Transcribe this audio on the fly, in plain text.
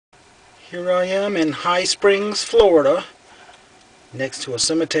Here I am in High Springs, Florida, next to a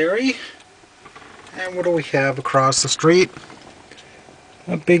cemetery. And what do we have across the street?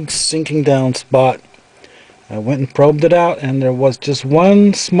 A big sinking down spot. I went and probed it out, and there was just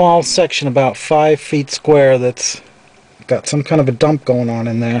one small section about 5 feet square that's got some kind of a dump going on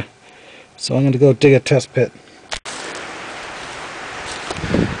in there. So I'm going to go dig a test pit.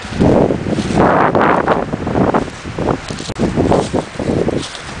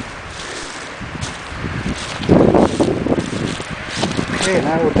 Okay,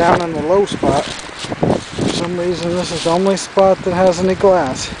 now we're down in the low spot. For some reason this is the only spot that has any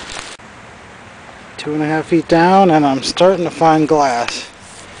glass. 2.5 feet down and I'm starting to find glass.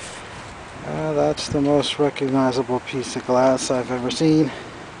 That's the most recognizable piece of glass I've ever seen.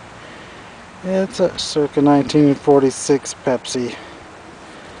 It's a circa 1946 Pepsi.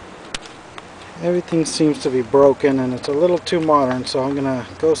 Everything seems to be broken and it's a little too modern, so I'm gonna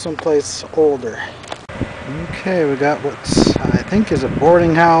go someplace older. Okay, we got what's I think is a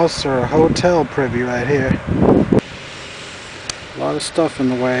boarding house or a hotel privy right here. A lot of stuff in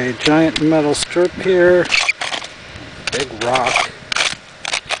the way. Giant metal strip here. Big rock.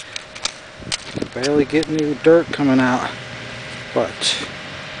 Barely getting any dirt coming out. But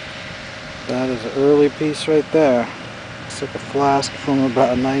that is an early piece right there. Looks like a flask from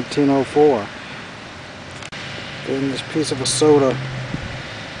about 1904. Then this piece of a soda.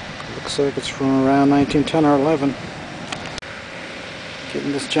 Looks like it's from around 1910 or 11.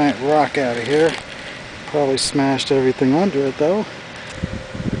 Getting this giant rock out of here. Probably smashed everything under it though.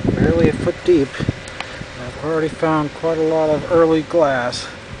 Barely a foot deep. I've already found quite a lot of early glass.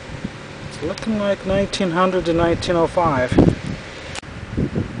 It's looking like 1900 to 1905.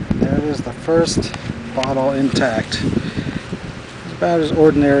 There it is, the first bottle intact. It's about as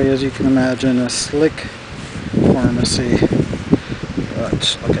ordinary as you can imagine, a slick pharmacy.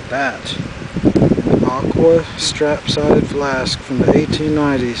 But look at that. An aqua strap-sided flask from the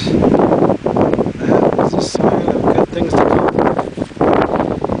 1890s. That is a sign of good things to come.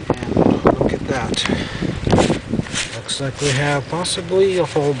 And look at that. Looks like we have possibly a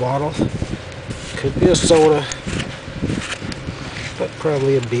full bottle. Could be a soda, but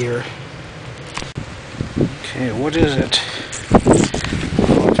probably a beer. Okay, what is it?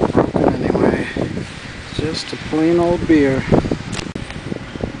 Oh, it's broken anyway. Just a plain old beer.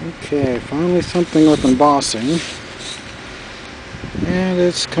 Okay, finally something with embossing. And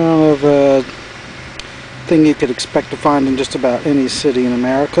it's kind of a thing you could expect to find in just about any city in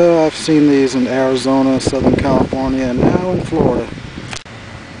America. I've seen these in Arizona, Southern California, and now in Florida.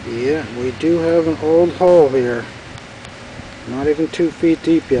 Yeah, we do have an old hole here. Not even 2 feet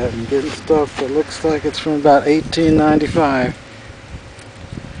deep yet. I'm getting stuff that looks like it's from about 1895.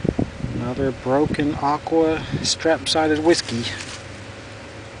 Another broken aqua strap-sided whiskey.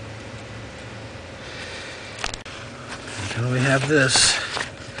 And then we have this.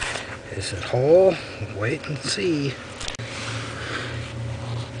 Is it whole? Wait and see.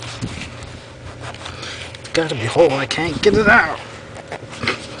 It's gotta be whole. I can't get it out.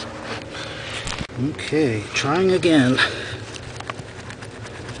 Okay, trying again.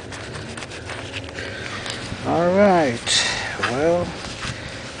 Alright, well,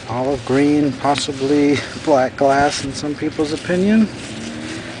 olive green, possibly black glass in some people's opinion.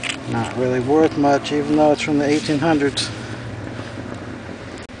 Not really worth much, even though it's from the 1800s.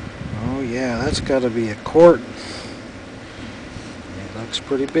 Oh yeah, that's got to be a quart. It looks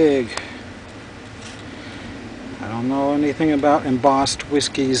pretty big. I don't know anything about embossed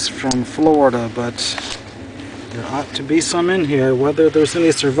whiskeys from Florida, but there ought to be some in here. Whether there's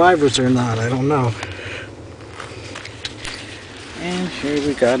any survivors or not, I don't know. And here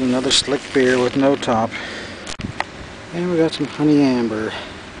we got another slick beer with no top. And we got some honey amber.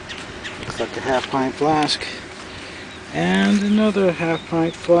 Looks like a half-pint flask. And another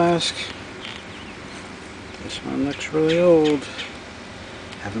half-pint flask. This one looks really old.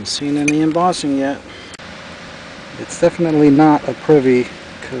 Haven't seen any embossing yet. It's definitely not a privy,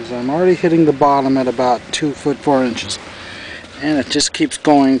 because I'm already hitting the bottom at about 2 foot 4 inches. And it just keeps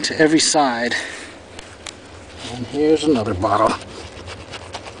going to every side. And here's another bottle.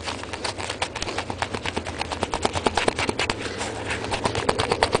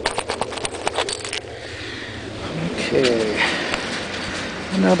 Okay,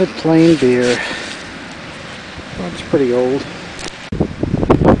 another plain beer. Well, it's pretty old.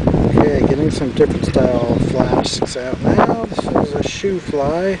 Okay, getting some different style flasks out now. This is a shoe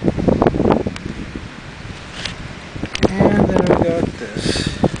fly. And then we got this.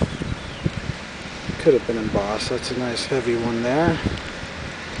 Could have been embossed. That's a nice heavy one there.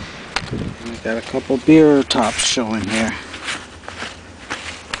 And we got a couple beer tops showing here.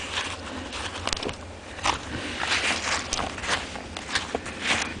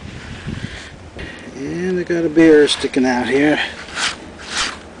 got a beer sticking out here.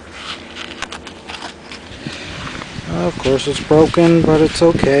 Of course it's broken, but it's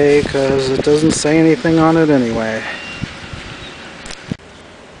okay because it doesn't say anything on it anyway.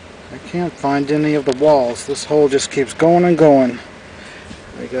 I can't find any of the walls. This hole just keeps going and going.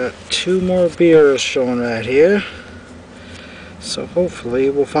 I got 2 more beers showing right here. So hopefully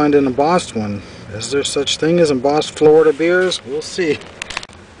we'll find an embossed one. Is there such thing as embossed Florida beers? We'll see.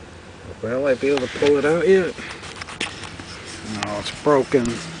 Will I be able to pull it out yet? No, it's broken.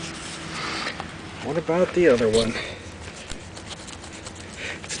 What about the other one?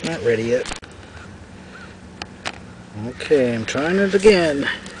 It's not ready yet. Okay, I'm trying it again.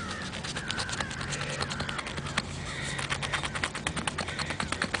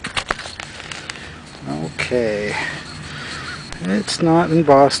 Okay. It's not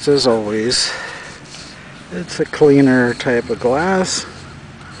embossed as always. It's a cleaner type of glass.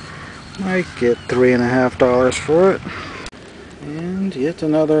 Might get $3.50 for it. And yet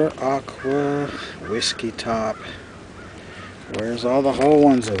another aqua whiskey top. Where's all the whole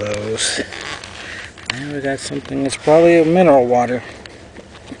ones of those? And we got something that's probably a mineral water.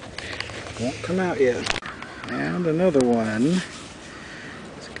 Won't come out yet. And another one.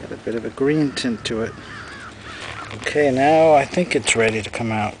 It's got a bit of a green tint to it. Okay, now I think it's ready to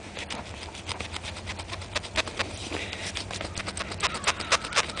come out.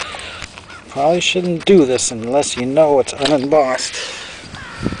 Probably shouldn't do this unless you know it's unembossed.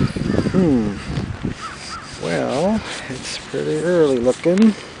 Well, it's pretty early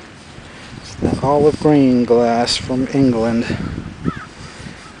looking. It's the olive green glass from England.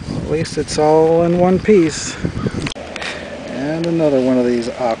 Well, at least it's all in one piece. And another one of these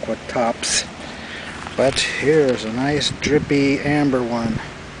aqua tops. But here's a nice drippy amber one.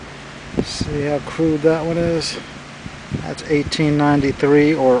 See how crude that one is? That's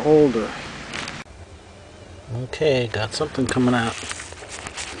 1893 or older. Okay, got something coming out.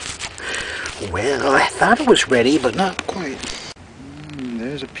 Well, I thought it was ready, but not quite.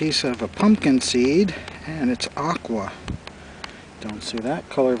 There's a piece of a pumpkin seed, and it's aqua. Don't see that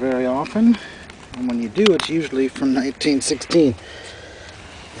color very often. And when you do, it's usually from 1916.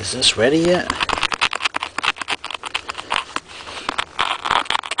 Is this ready yet?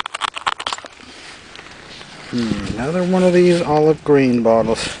 Another one of these olive green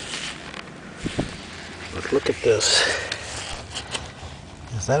bottles. But look at this.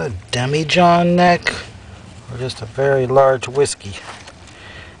 Is that a demijohn neck or just a very large whiskey?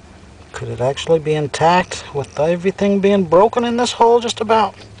 Could it actually be intact with everything being broken in this hole just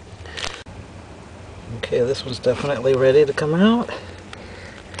about? Okay, this one's definitely ready to come out.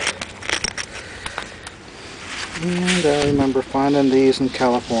 And I remember finding these in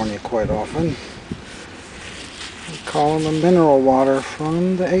California quite often. We call them a mineral water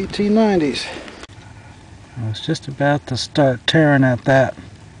from the 1890s. I was just about to start tearing at that,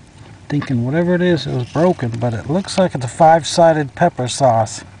 thinking whatever it is, it was broken, but it looks like it's a 5-sided pepper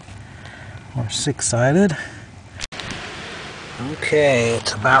sauce. Or 6-sided. Okay,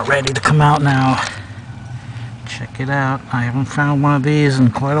 it's about ready to come out now. Check it out. I haven't found one of these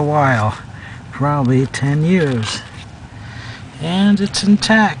in quite a while. Probably 10 years. And it's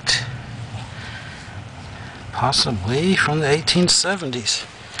intact. Possibly from the 1870s.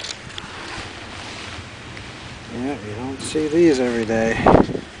 Yeah, you don't see these every day.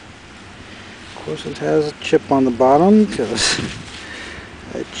 Of course it has a chip on the bottom because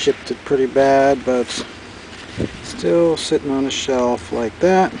I chipped it pretty bad, but still sitting on a shelf like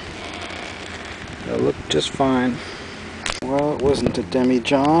that. It'll look just fine. Well, it wasn't a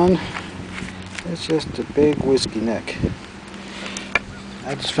demijohn. It's just a big whiskey neck.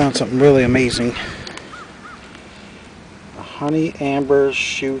 I just found something really amazing. A honey amber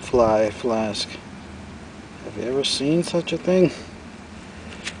shoe fly flask. Have you ever seen such a thing?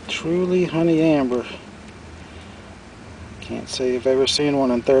 Truly honey amber. Can't say you've ever seen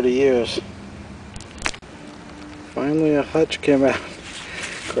one in 30 years. Finally a hutch came out.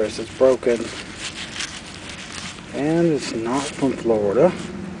 Of course it's broken. And it's not from Florida.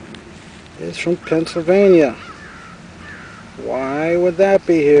 It's from Pennsylvania. Why would that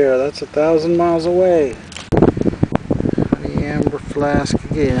be here? That's 1,000 miles away. Honey amber flask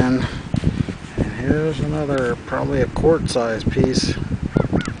again. And here's another, probably a quart-sized piece.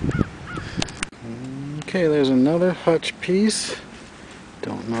 Okay, there's another hutch piece.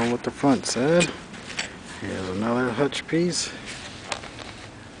 Don't know what the front said. Here's another hutch piece.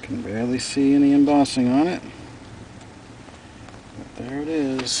 Can barely see any embossing on it. But there it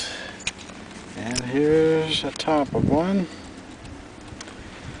is. And here's a top of one.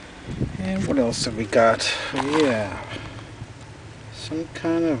 And what else have we got? Yeah. Some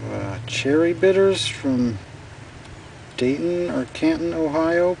kind of cherry bitters from Dayton or Canton,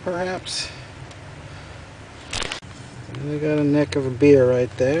 Ohio, perhaps. And I got a neck of a beer right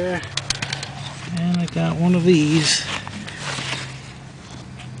there. And I got one of these.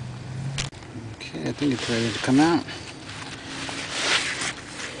 Okay, I think it's ready to come out.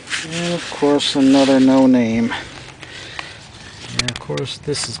 And of course another no name. And of course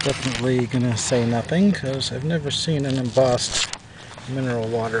this is definitely going to say nothing because I've never seen an embossed mineral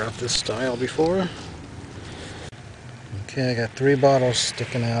water of this style before. Okay, I got 3 bottles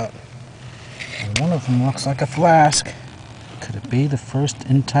sticking out. And one of them looks like a flask. Could it be the first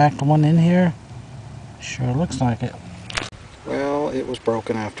intact one in here? Sure looks like it. Well, it was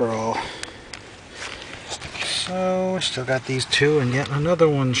broken after all. So, I still got these 2 and yet another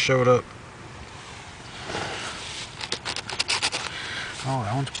one showed up. Oh,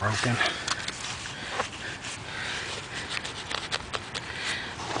 that one's broken.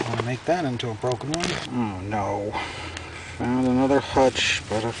 I want to make that into a broken one. Oh no. Found another hutch,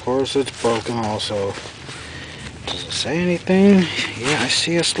 but of course it's broken also. Does it say anything? Yeah, I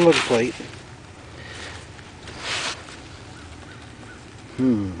see a slug plate.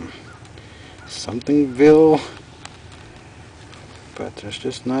 Somethingville. But there's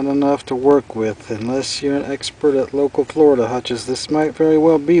just not enough to work with. Unless you're an expert at local Florida hutches, this might very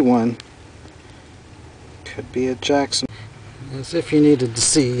well be one. Could be a Jackson. As if you needed to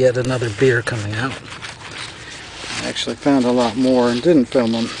see yet another beer coming out. I actually found a lot more and didn't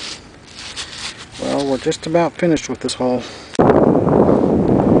film them. Well, we're just about finished with this haul.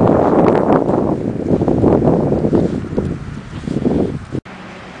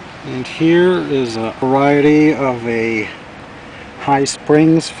 And here is a variety of a High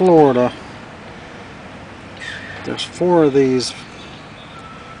Springs, Florida. There's 4 of these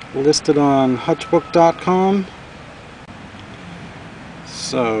listed on hutchbook.com.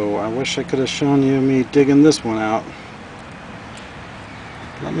 So I wish I could have shown you me digging this one out.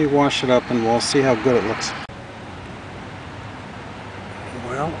 Let me wash it up and we'll see how good it looks.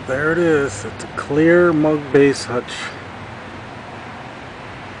 Well, there it is. It's a clear mug base hutch.